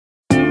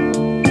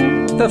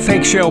The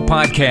Fakeshow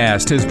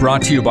podcast is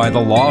brought to you by the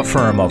law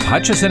firm of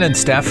Hutchison and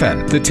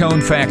Steffen, the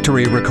Tone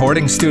Factory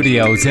Recording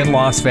Studios in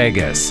Las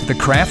Vegas, the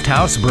Craft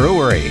House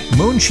Brewery,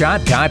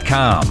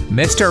 Moonshot.com,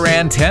 Mr.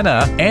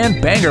 Antenna,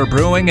 and Banger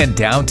Brewing in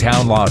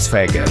downtown Las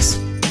Vegas.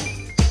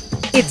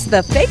 It's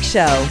The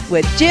Fakeshow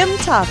with Jim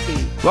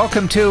Tofte.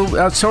 Welcome to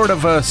a sort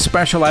of a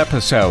special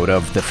episode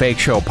of the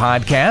Fakeshow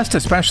podcast,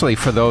 especially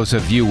for those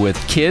of you with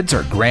kids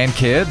or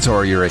grandkids,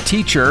 or you're a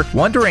teacher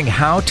wondering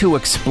how to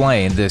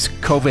explain this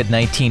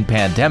COVID-19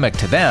 pandemic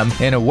to them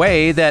in a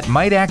way that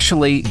might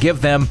actually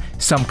give them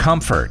some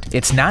comfort.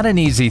 It's not an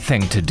easy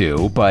thing to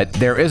do, but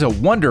there is a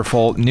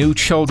wonderful new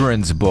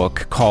children's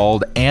book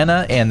called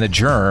Anna and the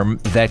Germ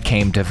that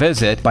came to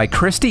visit by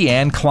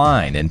Christianne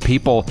Klein, and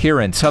people here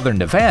in Southern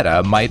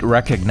Nevada might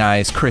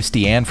recognize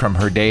Christianne from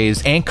her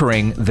days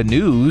anchoring the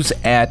news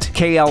at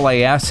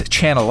KLAS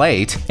Channel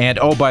 8. And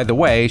oh, by the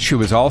way, she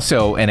was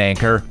also an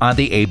anchor on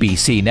the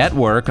ABC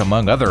network,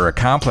 among other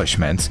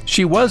accomplishments.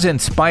 She was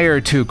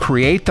inspired to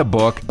create the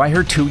book by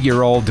her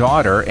 2-year-old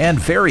daughter, and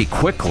very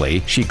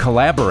quickly she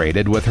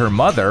collaborated with her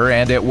mother,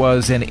 and it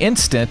was an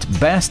instant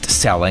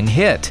best-selling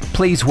hit.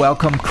 Please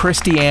welcome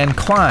Christianne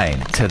Klein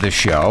to the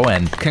show,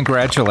 and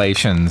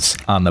congratulations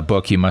on the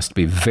book. You must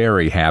be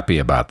very happy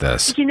about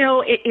this. You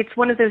know, it's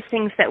one of those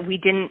things that we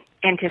didn't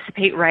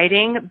anticipate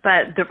writing,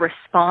 but the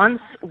response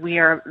we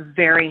are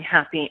very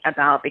happy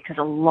about, because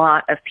a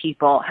lot of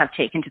people have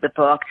taken to the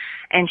book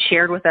and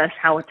shared with us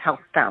how it's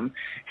helped them.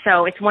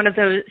 So it's one of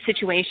those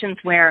situations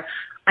where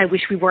I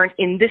wish we weren't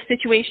in this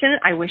situation.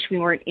 I wish we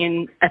weren't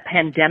in a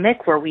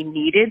pandemic where we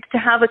needed to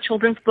have a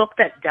children's book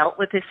that dealt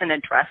with this and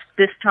addressed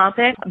this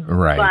topic.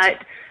 Right.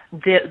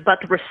 But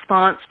the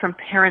response from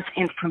parents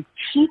and from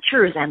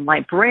teachers and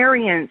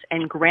librarians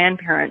and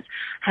grandparents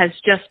has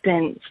just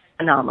been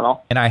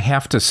phenomenal. And I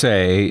have to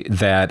say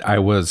that I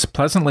was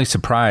pleasantly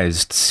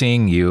surprised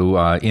seeing you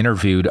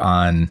interviewed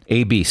on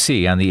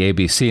ABC, on the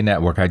ABC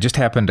network. I just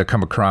happened to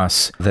come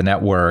across the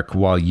network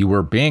while you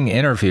were being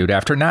interviewed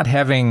after not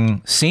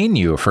having seen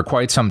you for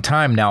quite some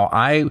time. Now,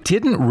 I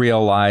didn't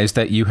realize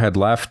that you had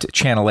left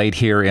Channel 8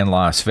 here in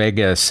Las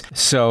Vegas,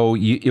 so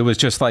it was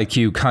just like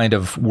you kind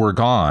of were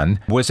gone.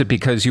 Was it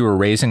because you were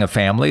raising a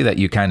family that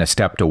you kind of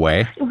stepped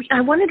away?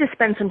 I wanted to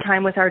spend some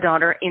time with our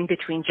daughter in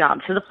between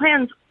jobs. So the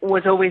plan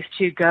was always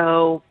to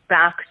go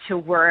back to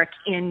work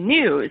in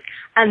news,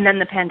 and then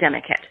the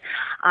pandemic hit.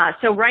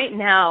 So right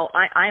now,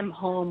 I'm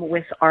home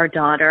with our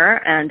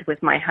daughter and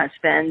with my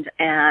husband,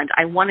 and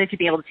I wanted to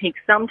be able to take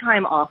some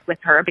time off with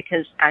her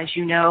because, as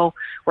you know,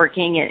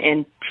 working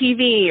in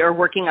TV or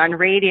working on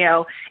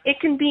radio,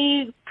 it can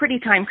be pretty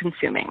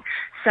time-consuming.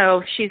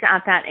 So she's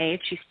at that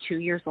age. She's 2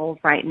 years old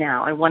right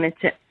now.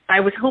 I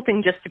was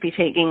hoping just to be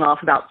taking off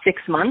about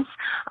 6 months,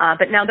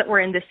 but now that we're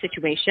in this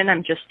situation,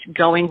 I'm just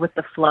going with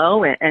the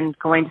flow and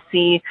going to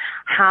see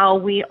how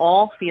we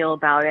all feel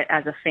about it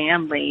as a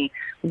family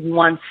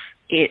once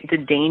the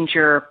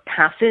danger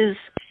passes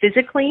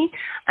physically,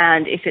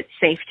 and if it's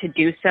safe to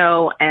do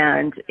so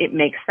and it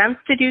makes sense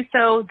to do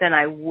so, then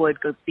I would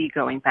be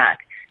going back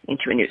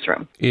into a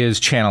newsroom. Is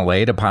Channel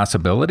 8 a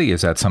possibility?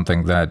 Is that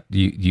something that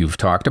you've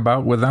talked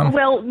about with them?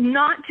 Well,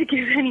 not to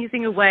give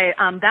anything away.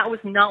 That was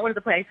not one of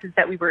the places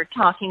that we were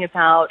talking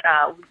about.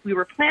 We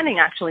were planning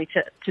actually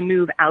to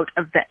move out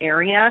of the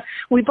area.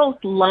 We both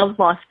love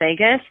Las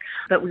Vegas,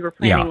 but we were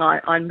planning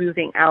on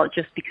moving out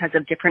just because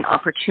of different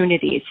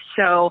opportunities.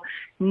 So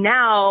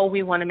now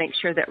we want to make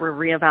sure that we're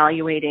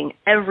reevaluating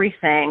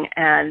everything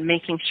and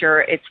making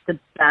sure it's the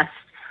best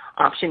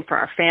option for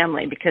our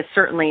family, because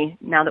certainly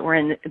now that we're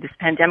in this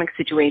pandemic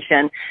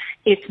situation,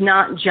 it's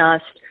not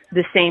just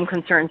the same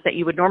concerns that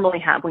you would normally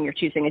have when you're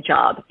choosing a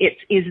job.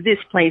 Is this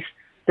place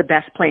the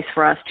best place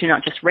for us to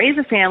not just raise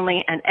a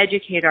family and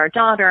educate our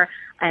daughter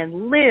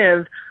and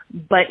live,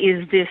 but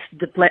is this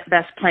the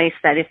best place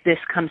that if this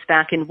comes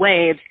back in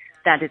waves,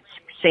 that it's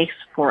safe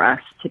for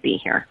us to be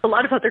here? A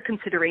lot of other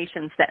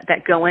considerations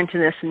that go into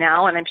this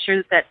now, and I'm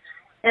sure that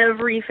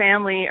every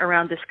family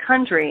around this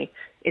country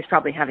is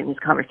probably having these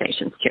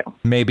conversations too.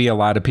 Maybe a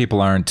lot of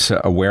people aren't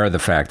aware of the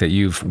fact that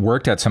you've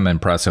worked at some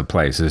impressive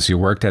places. You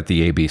worked at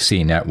the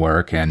ABC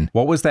network, and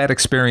what was that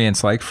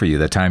experience like for you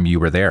the time you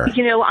were there?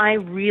 You know, I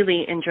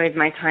really enjoyed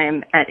my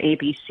time at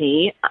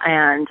ABC,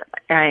 and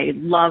I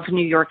love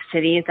New York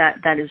City.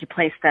 That is a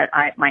place that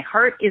my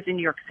heart is in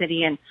New York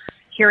City, and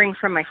hearing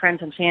from my friends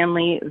and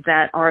family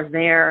that are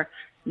there,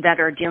 that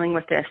are dealing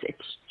with this,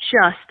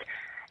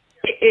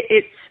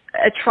 it's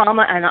a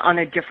trauma and on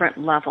a different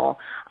level.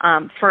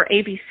 For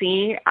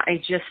ABC, I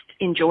just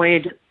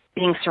enjoyed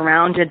being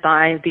surrounded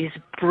by these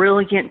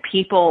brilliant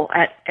people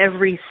at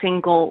every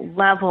single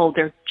level.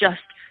 They're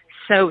just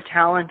so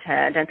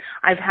talented. And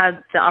I've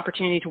had the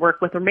opportunity to work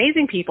with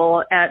amazing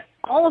people at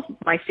all of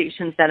my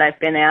stations that I've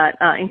been at,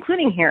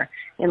 including here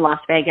in Las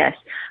Vegas.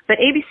 But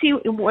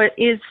ABC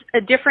is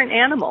a different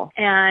animal,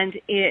 and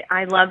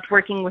I loved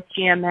working with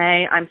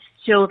GMA. I'm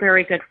still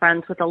very good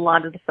friends with a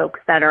lot of the folks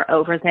that are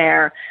over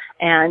there,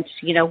 And,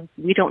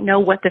 we don't know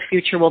what the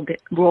future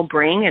will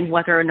bring and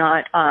whether or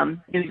not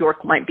New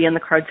York might be in the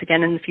cards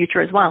again in the future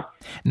as well.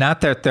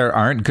 Not that there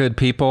aren't good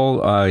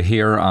people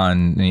here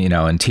on, in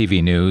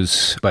TV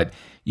news, but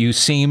you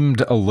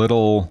seemed a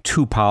little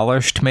too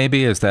polished,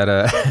 maybe. Is that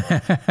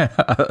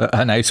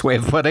a nice way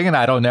of putting it?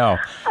 I don't know.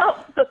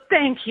 Oh,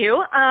 thank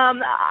you.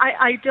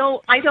 I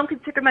don't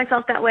consider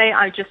myself that way.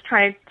 I just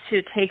try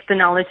to take the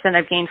knowledge that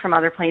I've gained from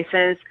other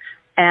places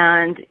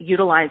and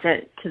utilize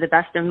it to the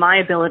best of my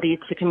ability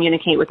to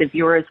communicate with the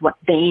viewers what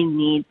they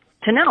need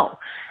to know.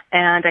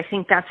 And I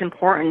think that's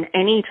important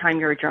anytime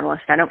you're a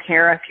journalist. I don't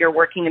care if you're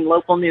working in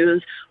local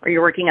news or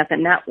you're working at the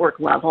network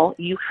level.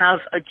 You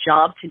have a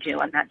job to do,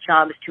 and that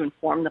job is to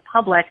inform the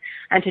public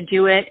and to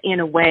do it in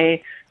a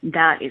way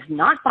that is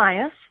not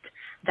biased,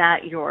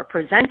 that you're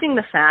presenting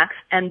the facts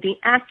and the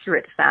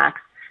accurate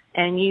facts,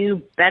 and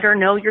you better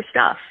know your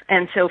stuff.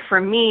 And so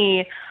for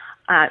me,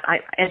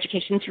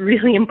 education is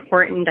really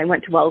important. I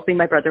went to Wellesley.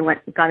 My brother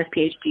got his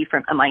PhD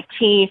from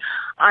MIT.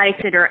 I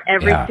consider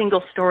every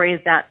single story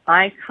that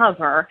I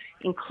cover,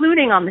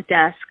 including on the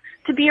desk,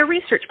 to be a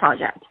research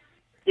project.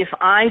 If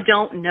I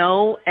don't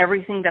know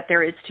everything that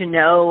there is to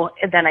know,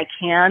 then I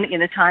can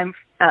in a time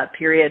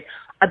period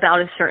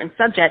about a certain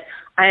subject,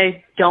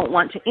 I don't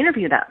want to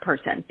interview that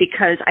person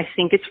because I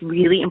think it's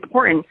really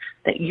important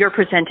that you're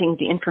presenting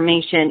the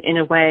information in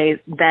a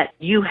way that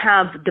you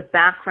have the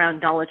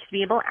background knowledge to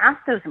be able to ask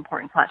those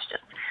important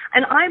questions.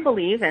 And I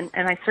believe, and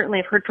I certainly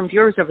have heard from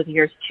viewers over the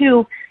years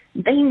too,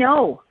 they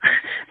know.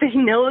 They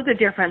know the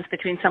difference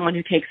between someone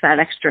who takes that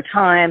extra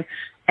time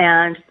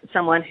and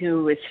someone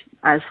who is,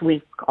 as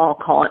we all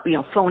call it,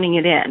 phoning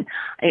it in.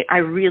 I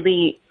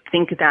really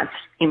think that's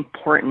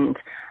important.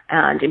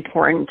 And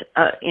important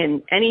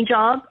in any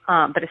job,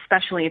 but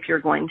especially if you're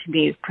going to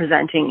be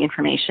presenting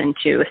information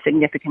to a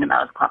significant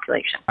amount of the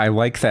population. I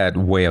like that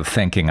way of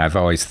thinking. I've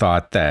always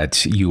thought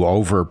that you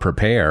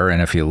over-prepare,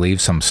 and if you leave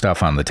some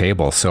stuff on the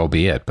table, so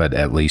be it. But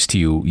at least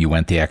you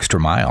went the extra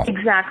mile.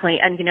 Exactly.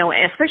 And,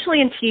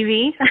 especially in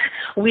TV,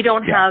 we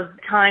don't have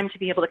time to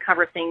be able to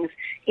cover things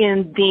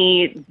in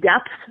the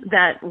depth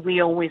that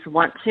we always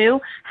want to.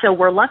 So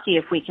we're lucky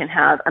if we can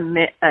have a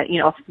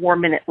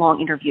 4-minute long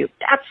interview.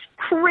 That's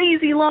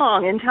crazy long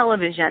in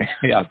television,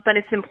 but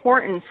it's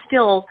important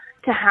still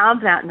to have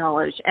that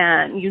knowledge,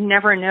 and you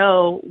never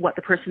know what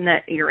the person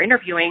that you're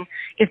interviewing,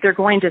 if they're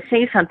going to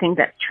say something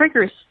that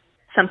triggers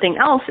something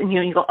else, and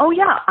you go, oh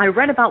yeah, I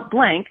read about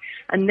blank,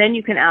 and then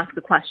you can ask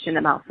the question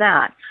about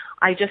that.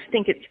 I just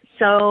think it's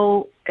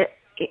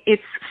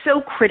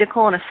so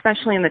critical, and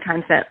especially in the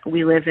times that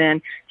we live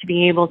in, to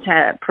be able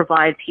to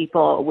provide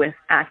people with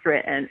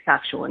accurate and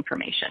factual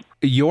information.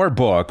 Your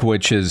book,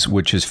 which is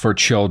for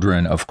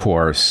children, of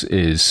course,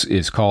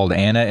 is called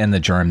Anna and the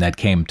Germ That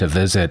Came to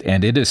Visit,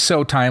 and it is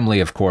so timely,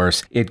 of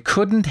course. It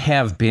couldn't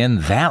have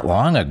been that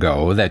long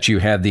ago that you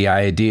had the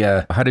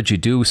idea. How did you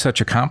do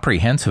such a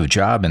comprehensive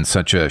job in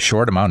such a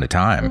short amount of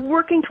time?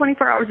 Working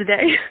 24 hours a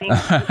day.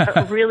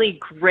 A really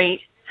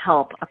great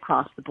help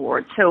across the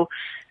board. So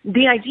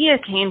the idea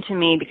came to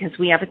me because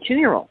we have a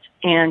 2-year-old,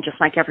 and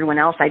just like everyone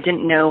else, I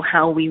didn't know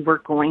how we were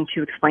going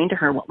to explain to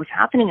her what was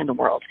happening in the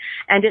world.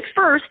 And at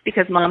first,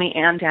 because Mommy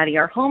and Daddy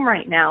are home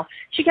right now,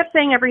 she kept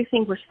saying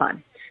everything was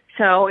fun.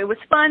 So it was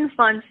fun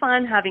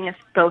having us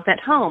both at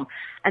home.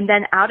 And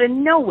then out of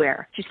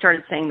nowhere, she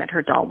started saying that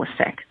her doll was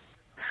sick.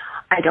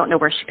 I don't know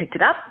where she picked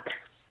it up.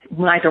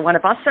 Neither one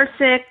of us are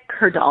sick.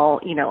 Her doll,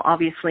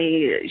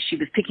 obviously she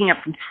was picking up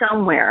from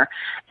somewhere.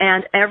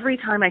 And every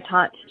time I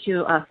talked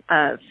to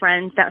a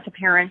friend that's a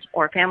parent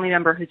or a family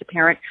member who's a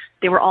parent,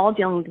 they were all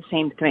dealing with the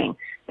same thing.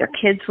 Their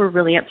kids were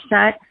really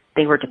upset.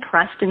 They were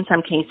depressed in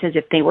some cases.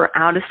 If they were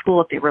out of school,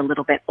 if they were a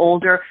little bit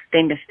older,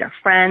 they missed their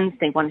friends.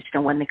 They wanted to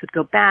know when they could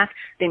go back.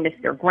 They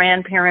missed their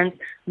grandparents.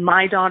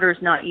 My daughter's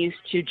not used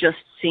to just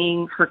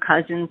seeing her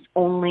cousins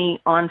only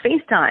on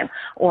FaceTime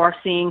or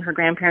seeing her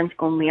grandparents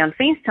only on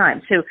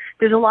FaceTime. So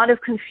there's a lot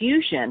of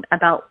confusion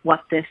about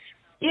what this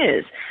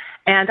is.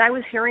 And I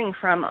was hearing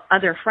from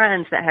other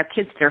friends that have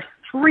kids that are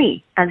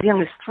 3, as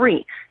young as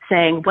 3,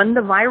 saying, when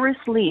the virus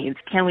leaves,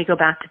 can we go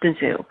back to the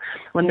zoo?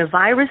 When the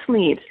virus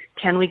leaves,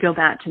 can we go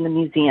back to the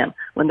museum?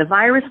 When the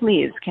virus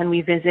leaves, can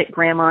we visit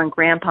grandma and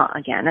grandpa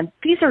again? And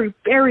these are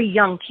very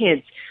young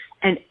kids.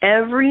 And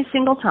every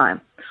single time,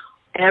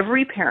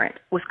 every parent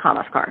was caught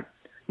off guard.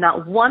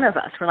 Not one of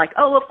us were like,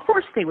 oh, of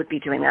course they would be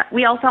doing that.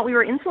 We all thought we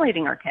were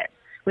insulating our kids.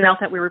 We all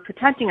thought we were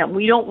protecting them.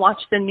 We don't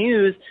watch the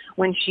news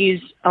when she's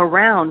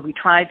around. We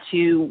try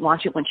to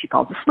watch it when she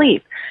falls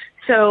asleep.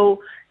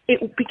 So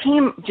it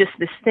became just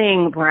this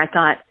thing where I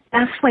thought,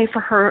 best way for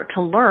her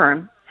to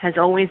learn has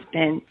always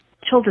been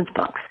children's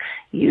books.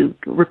 You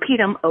repeat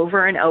them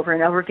over and over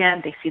and over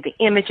again. They see the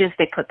images.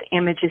 They put the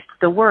images to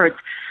the words.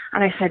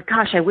 And I said,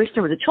 gosh, I wish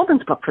there was a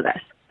children's book for this.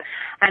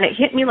 And it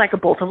hit me like a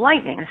bolt of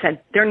lightning. I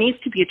said, there needs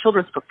to be a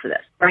children's book for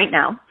this right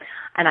now.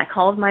 And I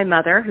called my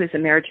mother, who's a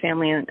marriage,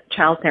 family, and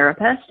child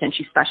therapist, and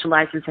she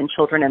specializes in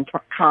children and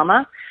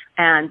trauma.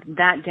 And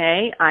that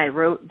day, I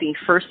wrote the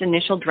first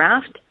initial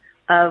draft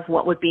of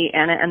what would be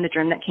Anna and the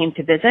germ that came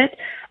to visit.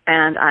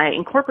 And I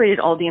incorporated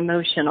all the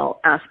emotional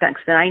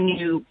aspects that I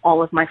knew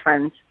all of my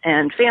friends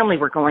and family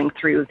were going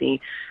through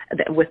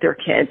with their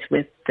kids,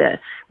 with the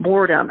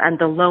boredom and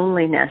the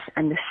loneliness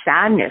and the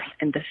sadness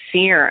and the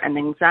fear and the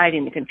anxiety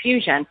and the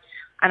confusion.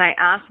 And I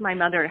asked my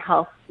mother to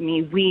help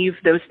me weave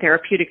those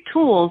therapeutic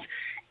tools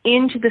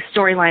into the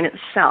storyline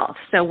itself.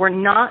 So we're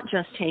not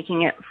just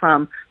taking it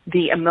from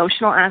the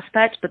emotional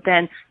aspect, but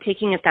then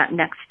taking it that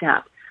next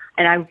step.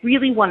 And I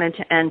really wanted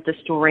to end the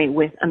story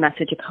with a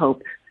message of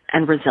hope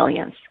and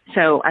resilience.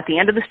 So at the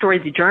end of the story,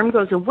 the germ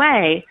goes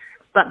away,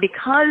 but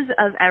because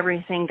of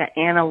everything that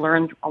Anna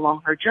learned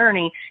along her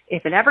journey,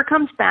 if it ever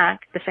comes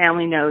back, the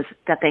family knows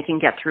that they can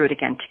get through it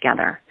again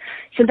together.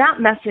 So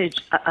that message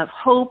of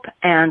hope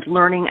and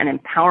learning and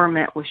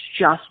empowerment was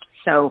just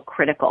so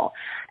critical.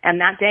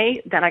 And that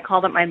day that I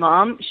called up my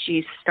mom,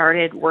 she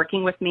started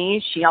working with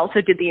me. She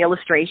also did the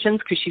illustrations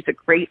because she's a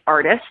great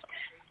artist.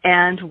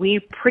 And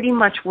we pretty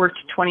much worked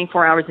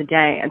 24 hours a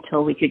day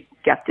until we could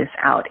get this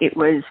out. It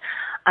was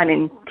an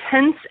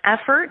intense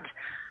effort,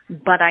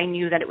 but I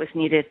knew that it was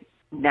needed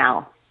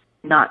now,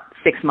 not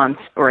 6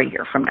 months or a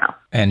year from now.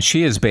 And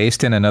she is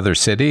based in another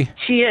city?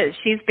 She is.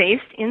 She's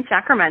based in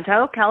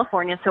Sacramento,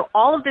 California. So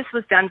all of this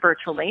was done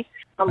virtually.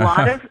 A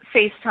lot of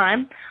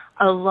FaceTime,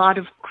 a lot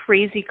of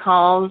crazy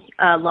calls,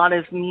 a lot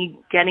of me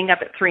getting up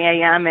at 3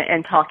 a.m.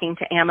 and talking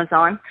to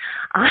Amazon.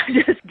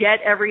 Just get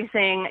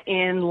everything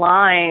in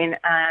line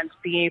and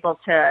be able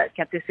to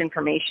get this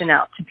information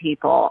out to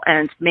people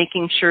and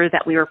making sure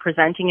that we were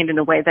presenting it in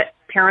a way that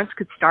parents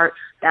could start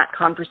that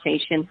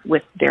conversation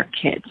with their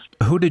kids.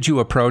 Who did you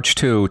approach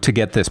to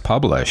get this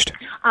published?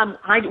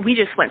 We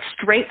just went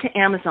straight to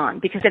Amazon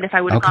because if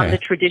I would have gone the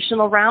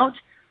traditional route,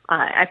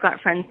 I've got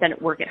friends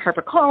that work at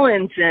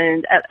HarperCollins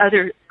and at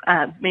other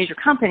major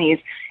companies.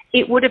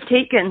 It would have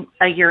taken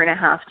a year and a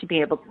half to be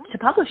able to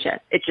publish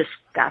it.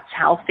 That's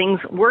how things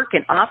work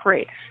and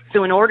operate.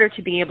 So in order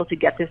to be able to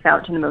get this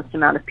out to the most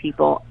amount of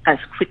people as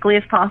quickly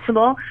as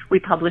possible, we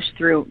published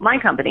through my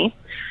company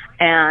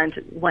and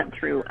went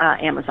through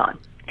Amazon.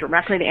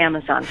 Directly to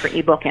Amazon for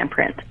ebook and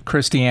print.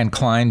 Christianne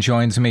Klein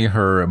joins me.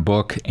 Her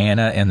book,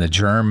 Anna and the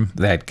Germ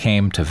That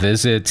Came to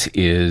Visit,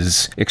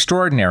 is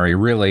extraordinary,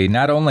 really,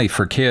 not only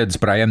for kids,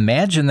 but I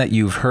imagine that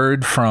you've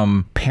heard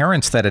from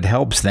parents that it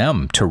helps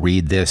them to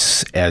read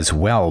this as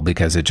well,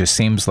 because it just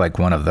seems like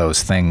one of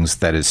those things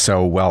that is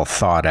so well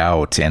thought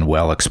out and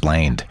well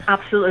explained.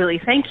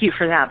 Absolutely. Thank you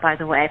for that, by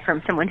the way,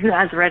 from someone who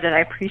has read it. I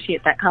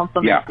appreciate that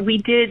compliment. Yeah. We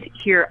did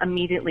hear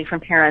immediately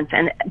from parents,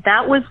 and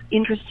that was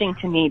interesting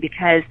to me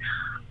because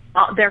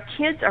their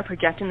kids are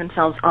projecting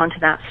themselves onto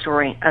that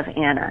story of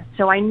Anna.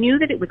 So I knew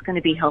that it was going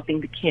to be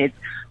helping the kids,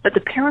 but the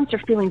parents are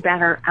feeling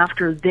better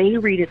after they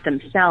read it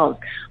themselves.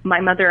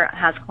 My mother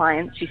has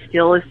clients. She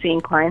still is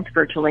seeing clients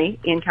virtually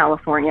in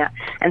California,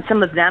 and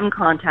some of them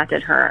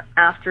contacted her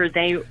after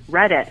they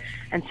read it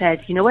and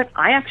said, you know what,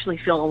 I actually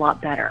feel a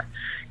lot better.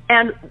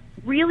 And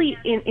really,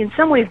 in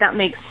some ways, that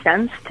makes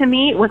sense to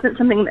me. It wasn't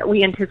something that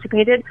we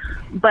anticipated,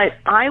 but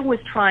I was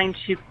trying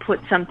to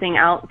put something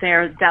out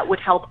there that would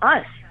help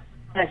us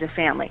as a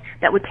family,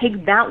 that would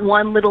take that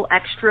one little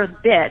extra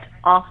bit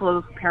off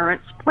of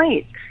parents'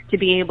 plates to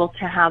be able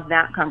to have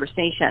that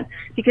conversation.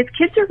 Because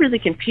kids are really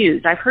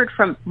confused. I've heard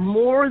from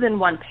more than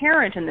one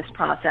parent in this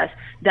process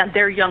that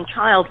their young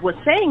child was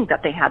saying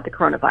that they had the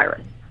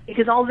coronavirus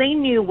because all they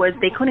knew was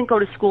they couldn't go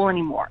to school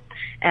anymore.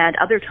 And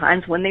other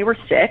times when they were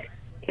sick,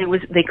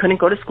 they couldn't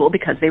go to school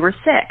because they were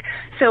sick.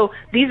 So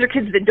these are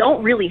kids that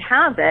don't really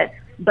have it,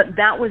 but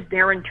that was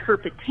their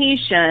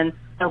interpretation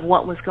of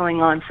what was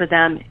going on for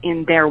them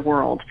in their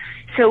world.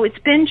 So it's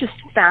been just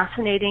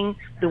fascinating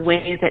the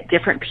way that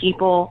different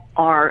people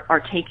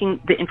are taking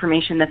the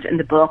information that's in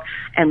the book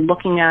and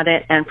looking at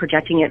it and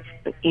projecting it,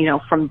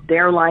 from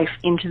their life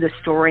into the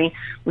story.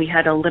 We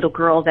had a little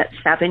girl that's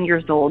 7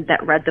 years old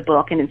that read the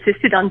book and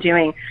insisted on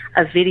doing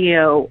a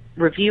video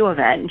review of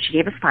it, and she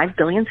gave us 5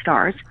 billion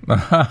stars.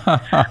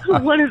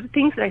 One of the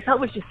things that I felt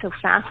was just so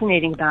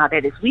fascinating about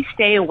it is we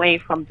stay away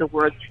from the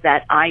words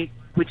that I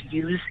would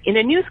use in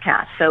a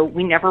newscast. So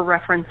we never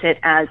reference it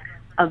as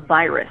a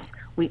virus.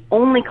 We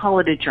only call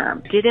it a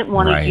germ. Didn't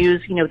want to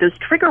use, those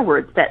trigger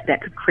words that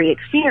could create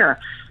fear.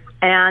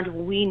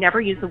 And we never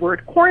use the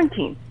word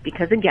quarantine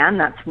because, again,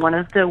 that's one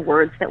of the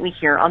words that we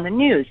hear on the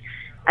news.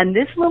 And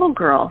this little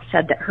girl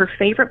said that her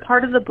favorite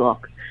part of the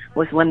book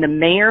was when the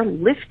mayor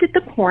lifted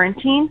the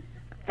quarantine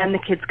and the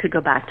kids could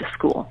go back to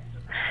school.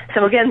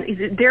 So,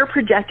 again, they're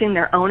projecting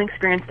their own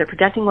experience. They're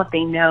projecting what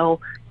they know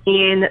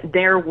in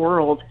their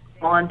world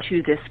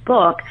onto this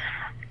book,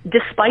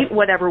 despite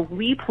whatever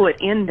we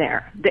put in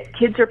there. The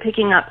kids are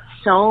picking up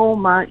so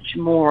much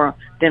more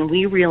than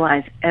we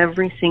realize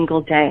every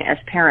single day as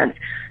parents.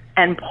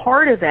 And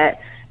part of it,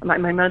 my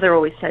mother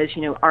always says,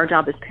 our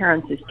job as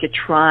parents is to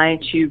try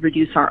to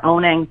reduce our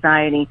own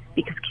anxiety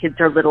because kids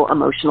are little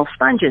emotional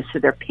sponges, so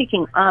they're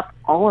picking up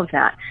all of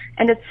that.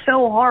 And it's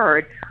so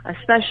hard,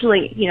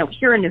 especially,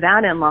 here in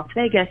Nevada and Las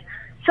Vegas.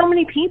 So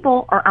many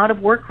people are out of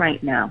work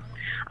right now.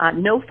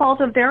 no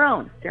fault of their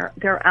own.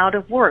 They're out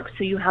of work.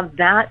 So you have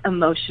that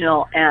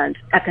emotional and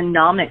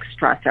economic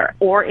stressor.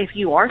 Or if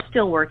you are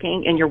still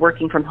working and you're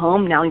working from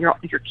home, now your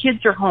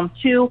kids are home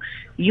too.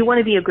 You want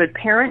to be a good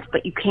parent,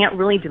 but you can't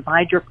really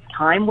divide your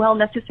time well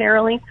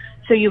necessarily.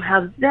 So you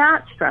have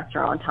that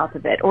stressor on top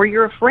of it. Or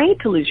you're afraid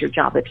to lose your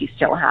job if you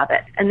still have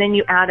it. And then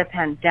you add a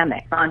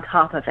pandemic on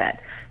top of it.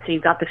 So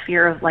you've got the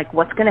fear of like,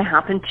 what's going to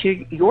happen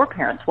to your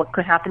parents? What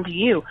could happen to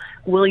you?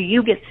 Will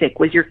you get sick?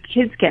 Will your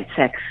kids get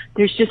sick?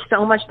 There's just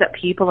so much that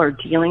people are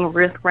dealing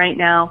with right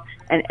now.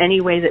 And any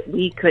way that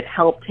we could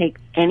help take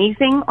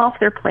anything off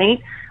their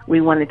plate, we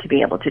wanted to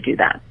be able to do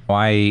that.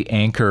 I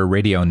anchor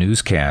radio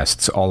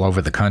newscasts all over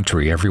the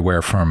country,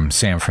 everywhere from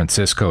San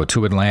Francisco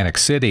to Atlantic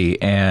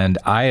City, and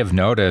I have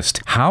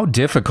noticed how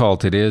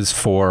difficult it is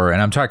for,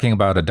 and I'm talking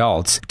about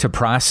adults, to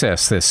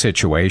process this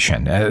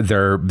situation.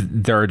 There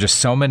are just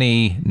so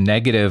many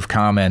negative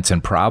comments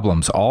and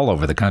problems all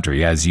over the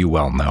country, as you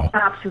well know.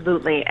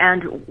 Absolutely.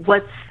 And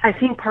what's, I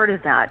think part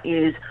of that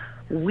is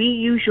we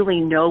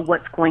usually know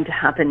what's going to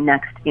happen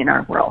next in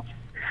our world.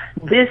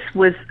 This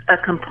was a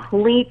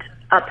complete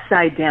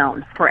upside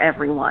down for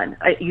everyone.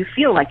 You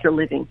feel like you're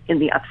living in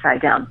the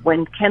upside down.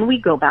 When can we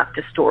go back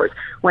to stores?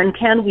 When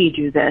can we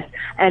do this?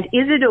 And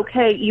is it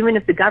okay, even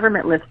if the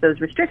government lifts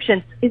those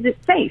restrictions, is it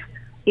safe?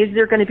 Is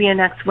there going to be a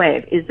next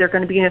wave? Is there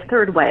going to be a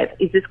third wave?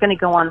 Is this going to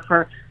go on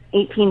for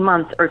 18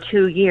 months or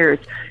 2 years?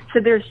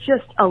 So there's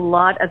just a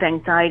lot of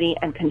anxiety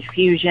and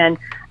confusion.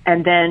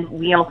 And then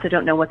we also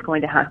don't know what's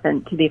going to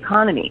happen to the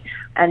economy.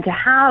 And to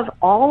have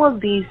all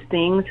of these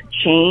things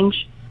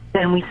change,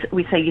 and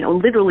we say,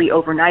 literally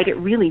overnight, it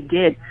really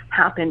did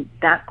happen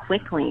that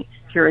quickly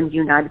here in the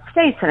United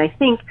States. And I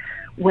think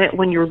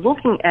when you're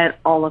looking at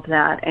all of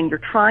that and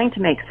you're trying to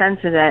make sense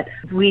of it,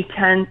 we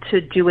tend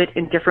to do it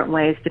in different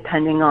ways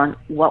depending on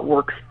what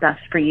works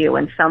best for you.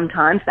 And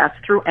sometimes that's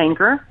through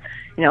anger.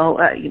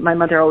 My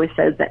mother always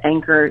says that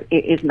anger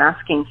is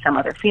masking some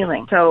other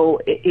feeling.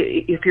 So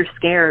if you're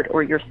scared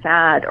or you're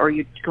sad or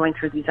you're going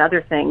through these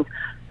other things,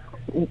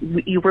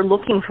 you were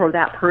looking for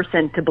that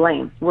person to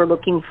blame. We're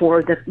looking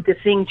for the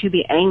thing to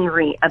be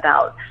angry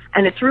about.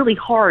 And it's really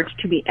hard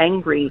to be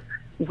angry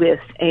with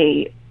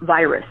a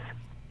virus.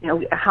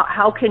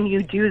 How can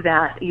you do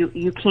that?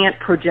 You can't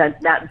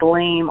project that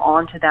blame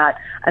onto that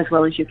as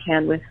well as you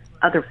can with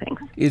other things.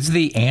 Is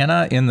the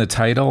Anna in the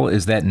title,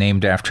 is that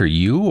named after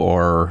you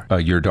or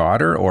your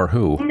daughter or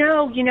who?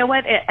 No, you know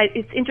what?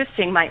 It's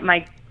interesting.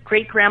 My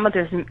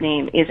great-grandmother's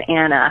name is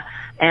Anna,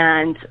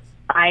 and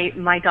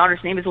my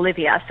daughter's name is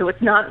Olivia, so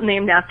it's not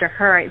named after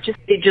her.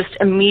 It just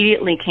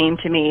immediately came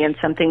to me, and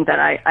something that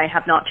I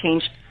have not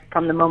changed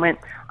from the moment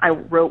I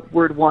wrote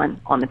word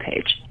one on the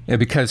page. Yeah,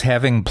 because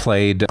having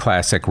played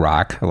classic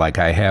rock like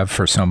I have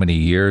for so many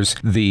years,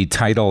 the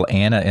title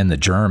Anna and the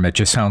Germ, it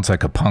just sounds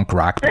like a punk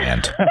rock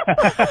band.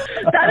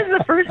 That is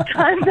the first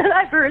time that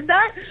I've heard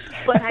that,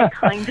 but I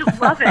kind of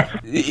love it.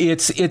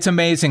 It's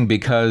amazing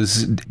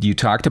because you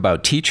talked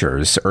about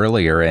teachers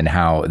earlier and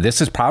how this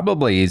is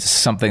probably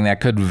something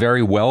that could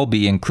very well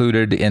be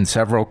included in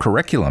several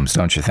curriculums,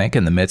 don't you think,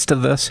 in the midst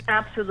of this?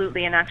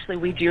 Absolutely, and actually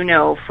we do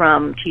know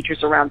from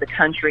teachers around the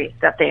country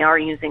that they are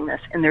using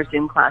this in their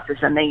Zoom classes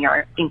and they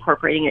are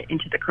incorporating it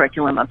into the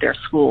curriculum of their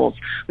schools.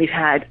 We've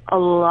had a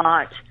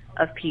lot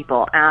of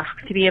people ask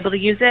to be able to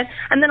use it,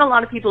 and then a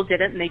lot of people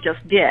didn't, and they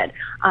just did.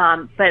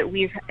 But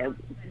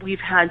we've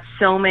had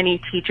so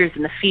many teachers,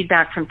 and the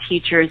feedback from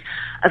teachers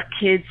of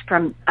kids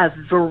from a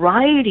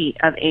variety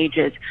of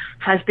ages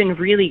has been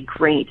really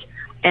great.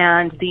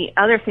 And the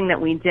other thing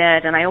that we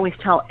did, and I always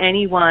tell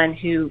anyone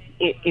who,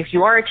 if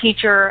you are a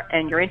teacher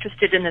and you're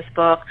interested in this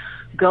book,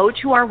 go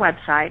to our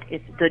website.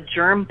 It's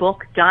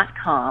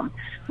thegermbook.com.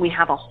 We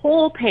have a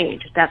whole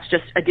page that's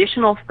just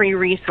additional free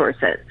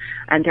resources.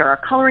 And there are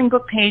coloring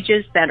book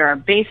pages that are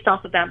based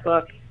off of that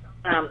book.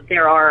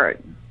 There are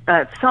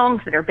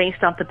songs that are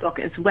based off the book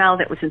as well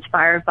that was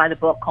inspired by the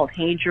book called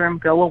Hey Germ,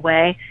 Go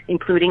Away,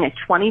 including a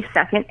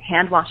 20-second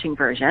hand-washing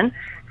version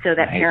so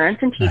that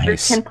parents and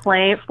teachers can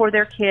play for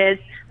their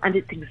kids. And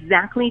it's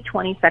exactly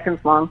 20 seconds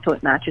long, so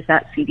it matches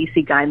that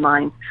CDC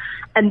guidelines.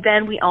 And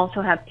then we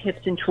also have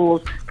tips and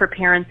tools for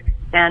parents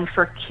and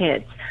for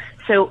kids.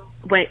 So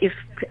if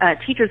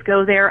teachers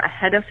go there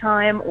ahead of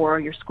time or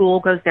your school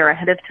goes there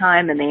ahead of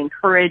time and they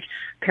encourage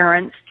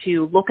parents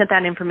to look at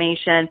that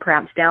information,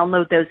 perhaps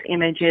download those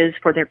images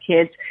for their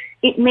kids,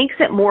 it makes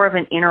it more of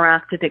an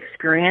interactive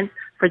experience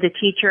for the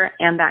teacher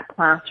and that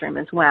classroom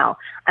as well.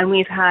 And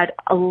we've had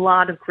a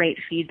lot of great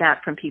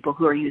feedback from people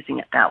who are using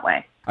it that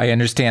way. I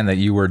understand that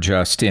you were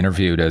just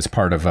interviewed as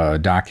part of a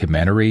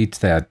documentary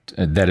that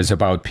is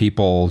about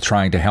people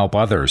trying to help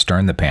others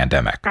during the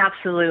pandemic.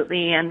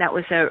 Absolutely, and that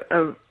was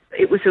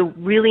it was a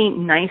really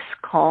nice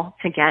call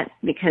to get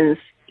because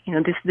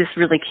this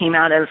really came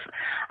out of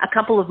a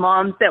couple of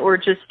moms that were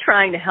just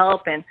trying to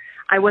help, and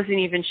I wasn't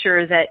even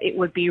sure that it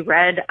would be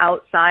read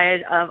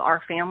outside of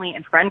our family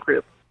and friend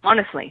group.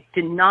 Honestly,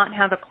 did not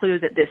have a clue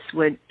that this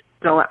would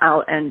go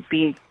out and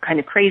be kind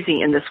of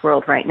crazy in this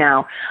world right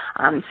now.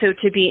 So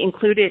to be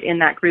included in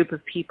that group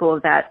of people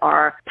that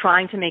are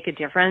trying to make a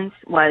difference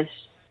was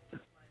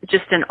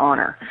just an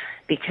honor,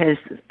 because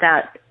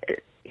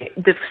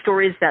the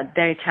stories that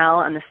they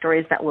tell and the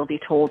stories that will be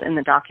told in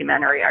the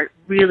documentary are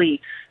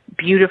really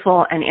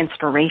beautiful and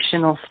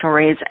inspirational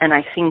stories, and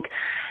I think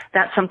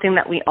that's something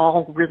that we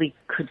all really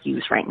could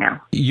use right now.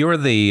 You're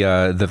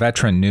the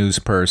veteran news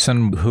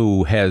person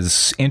who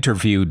has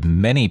interviewed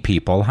many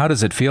people. How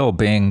does it feel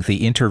being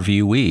the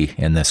interviewee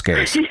in this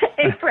case?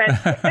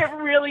 It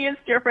really is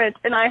different,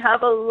 and I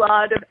have a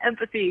lot of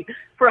empathy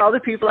for all the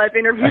people I've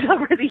interviewed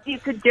over the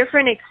years. It's a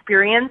different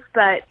experience,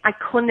 but I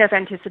couldn't have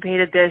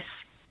anticipated this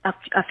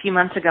a few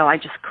months ago. I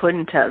just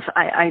couldn't have.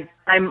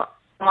 I'm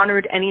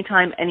honored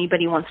anytime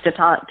anybody wants to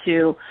talk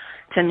to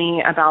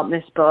me about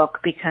this book,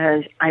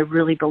 because I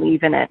really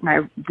believe in it, and I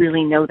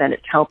really know that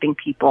it's helping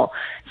people.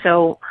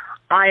 So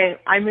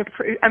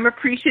I'm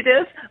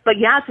appreciative, but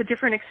yeah, it's a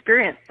different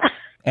experience.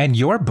 And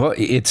your book,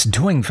 it's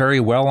doing very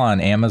well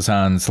on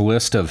Amazon's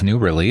list of new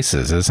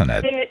releases, isn't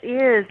it? It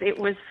is. It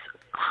was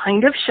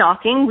kind of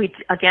shocking. We,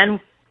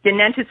 again,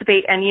 didn't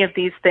anticipate any of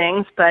these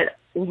things, but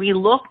we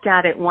looked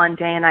at it one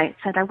day and I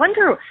said, I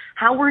wonder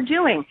how we're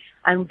doing.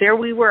 And there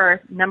we were,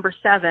 number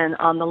 7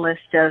 on the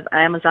list of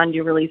Amazon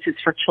new releases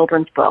for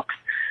children's books.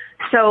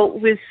 So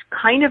it was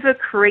kind of a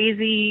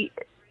crazy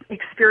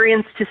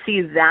experience to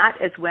see that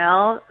as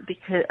well,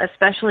 because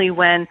especially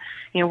when,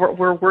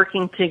 we're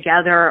working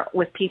together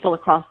with people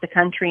across the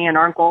country, and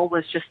our goal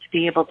was just to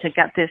be able to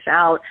get this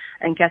out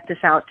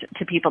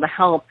to people to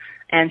help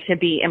and to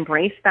be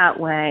embraced that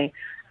way,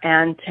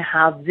 and to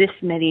have this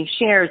many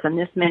shares and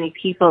this many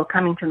people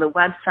coming to the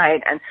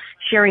website and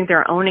sharing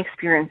their own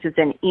experiences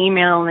and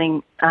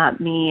emailing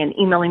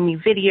me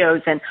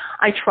videos. And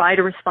I try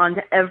to respond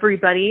to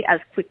everybody as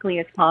quickly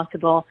as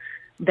possible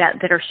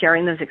that are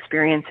sharing those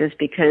experiences,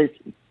 because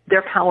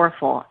they're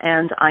powerful.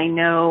 And I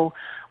know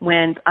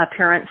when a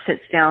parent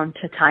sits down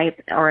to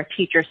type, or a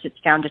teacher sits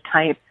down to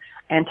type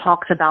and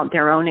talks about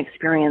their own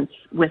experience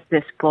with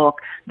this book,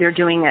 they're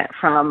doing it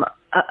from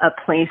a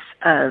place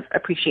of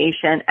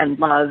appreciation and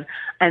love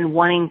and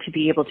wanting to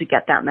be able to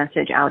get that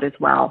message out as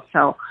well.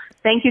 So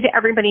thank you to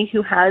everybody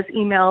who has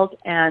emailed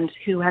and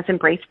who has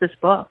embraced this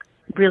book.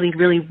 Really,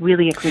 really,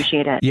 really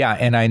appreciate it. Yeah,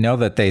 and I know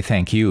that they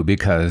thank you,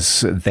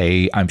 because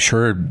I'm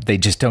sure they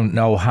just don't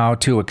know how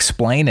to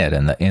explain it,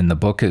 and the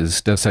book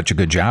does such a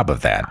good job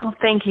of that. Well,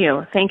 thank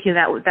you.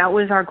 That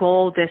was our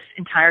goal this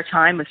entire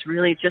time, was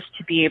really just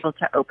to be able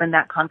to open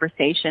that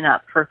conversation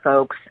up for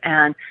folks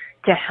and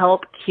to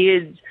help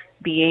kids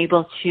be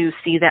able to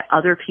see that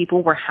other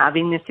people were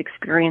having this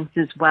experience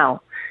as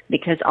well,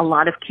 because a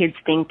lot of kids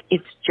think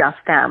it's just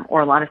them,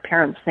 or a lot of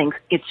parents think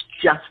it's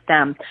just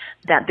them,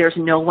 that there's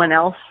no one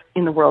else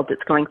in the world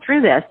that's going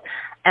through this.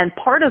 And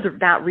part of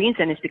that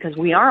reason is because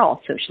we are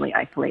all socially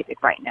isolated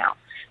right now.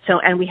 So,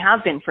 and we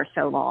have been for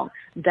so long,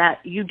 that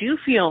you do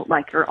feel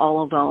like you're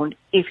all alone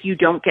if you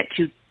don't get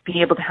to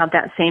be able to have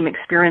that same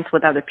experience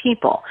with other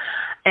people.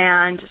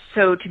 And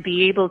so to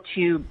be able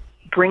to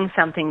bring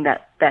something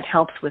that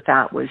helps with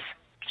that was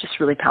just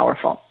really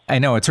powerful. I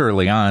know it's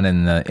early on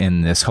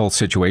in this whole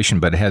situation,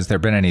 but has there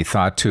been any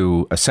thought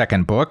to a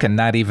second book, and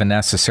not even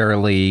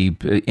necessarily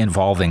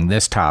involving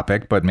this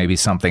topic, but maybe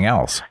something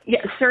else?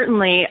 Yeah,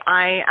 certainly.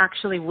 I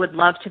actually would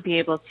love to be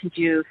able to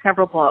do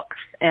several books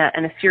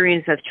and a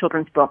series of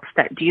children's books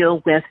that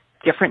deal with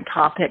different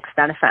topics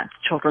that affect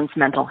children's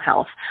mental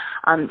health.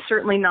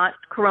 Certainly not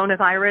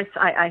coronavirus.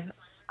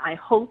 I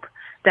hope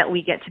that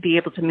we get to be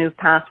able to move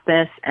past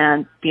this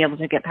and be able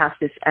to get past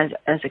this as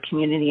a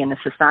community and a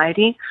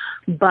society.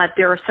 But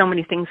there are so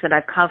many things that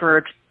I've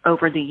covered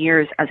over the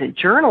years as a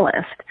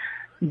journalist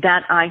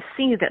that I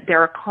see that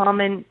there are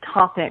common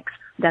topics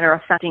that are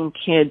affecting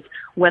kids,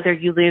 whether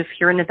you live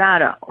here in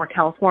Nevada or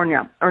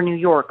California or New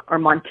York or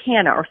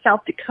Montana or South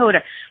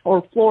Dakota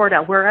or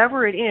Florida,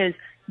 wherever it is,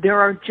 there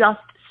are just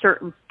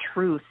certain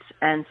truths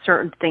and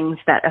certain things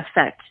that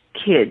affect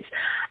kids.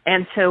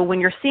 And so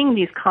when you're seeing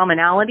these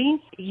commonalities,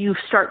 you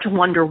start to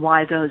wonder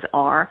why those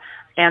are,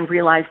 and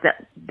realize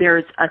that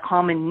there's a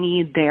common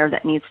need there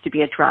that needs to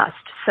be addressed.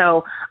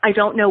 So I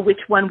don't know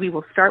which one we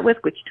will start with,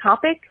 which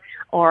topic,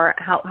 or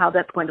how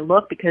that's going to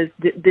look, because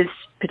this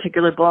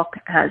particular book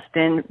has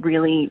been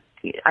really,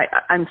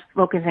 I'm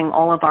focusing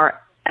all of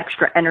our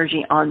extra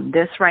energy on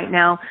this right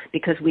now,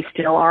 because we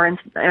still are in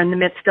the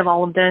midst of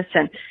all of this.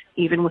 And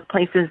even with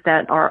places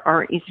that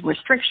are easing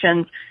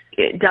restrictions,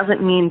 it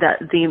doesn't mean that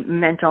the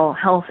mental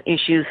health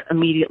issues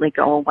immediately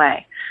go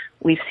away.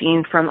 We've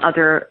seen from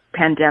other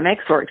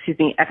epidemics, like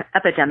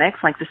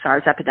the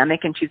SARS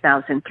epidemic in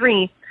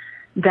 2003,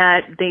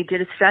 that they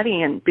did a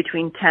study, and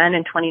between 10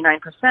 and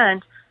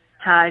 29%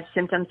 had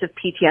symptoms of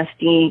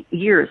PTSD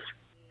years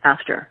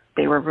after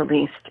they were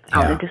released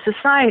out into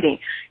society.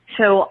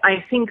 So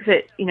I think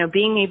that,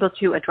 being able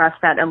to address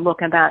that and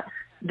look at that,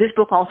 this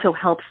book also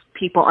helps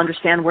people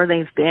understand where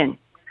they've been.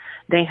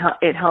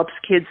 It helps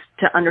kids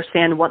to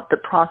understand what the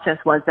process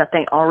was that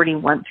they already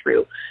went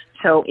through.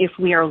 So if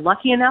we are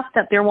lucky enough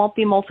that there won't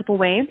be multiple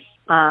waves,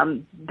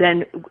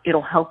 then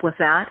it'll help with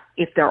that.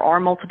 If there are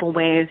multiple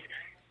waves,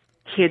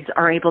 kids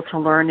are able to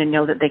learn and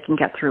know that they can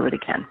get through it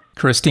again.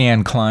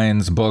 Christianne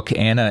Klein's book,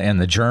 Anna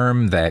and the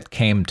Germ That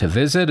Came to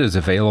Visit, is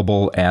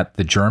available at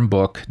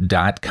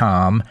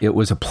thegermbook.com. It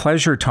was a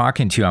pleasure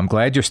talking to you. I'm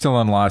glad you're still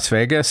in Las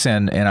Vegas,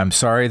 and I'm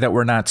sorry that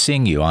we're not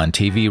seeing you on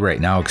TV right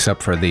now,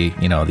 except for the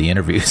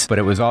interviews. But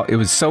it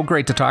was so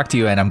great to talk to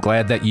you, and I'm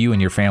glad that you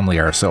and your family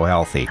are so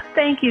healthy.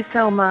 Thank you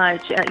so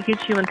much, you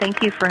too, and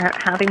thank you for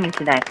having me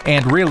today.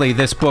 And really,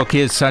 this book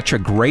is such a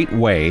great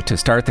way to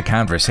start the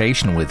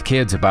conversation with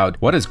kids about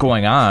what is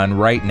going on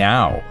right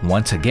now.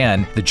 Once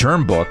again,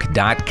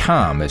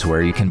 thegermbook.com is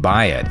where you can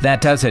buy it.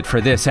 That does it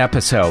for this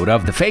episode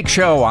of The Fake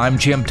Show. I'm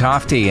Jim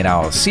Tofte, and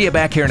I'll see you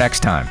back here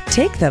next time.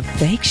 Take The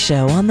Fake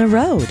Show on the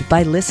road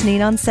by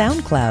listening on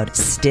SoundCloud,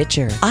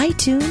 Stitcher,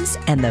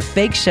 iTunes, and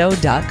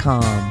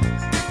thefakeshow.com.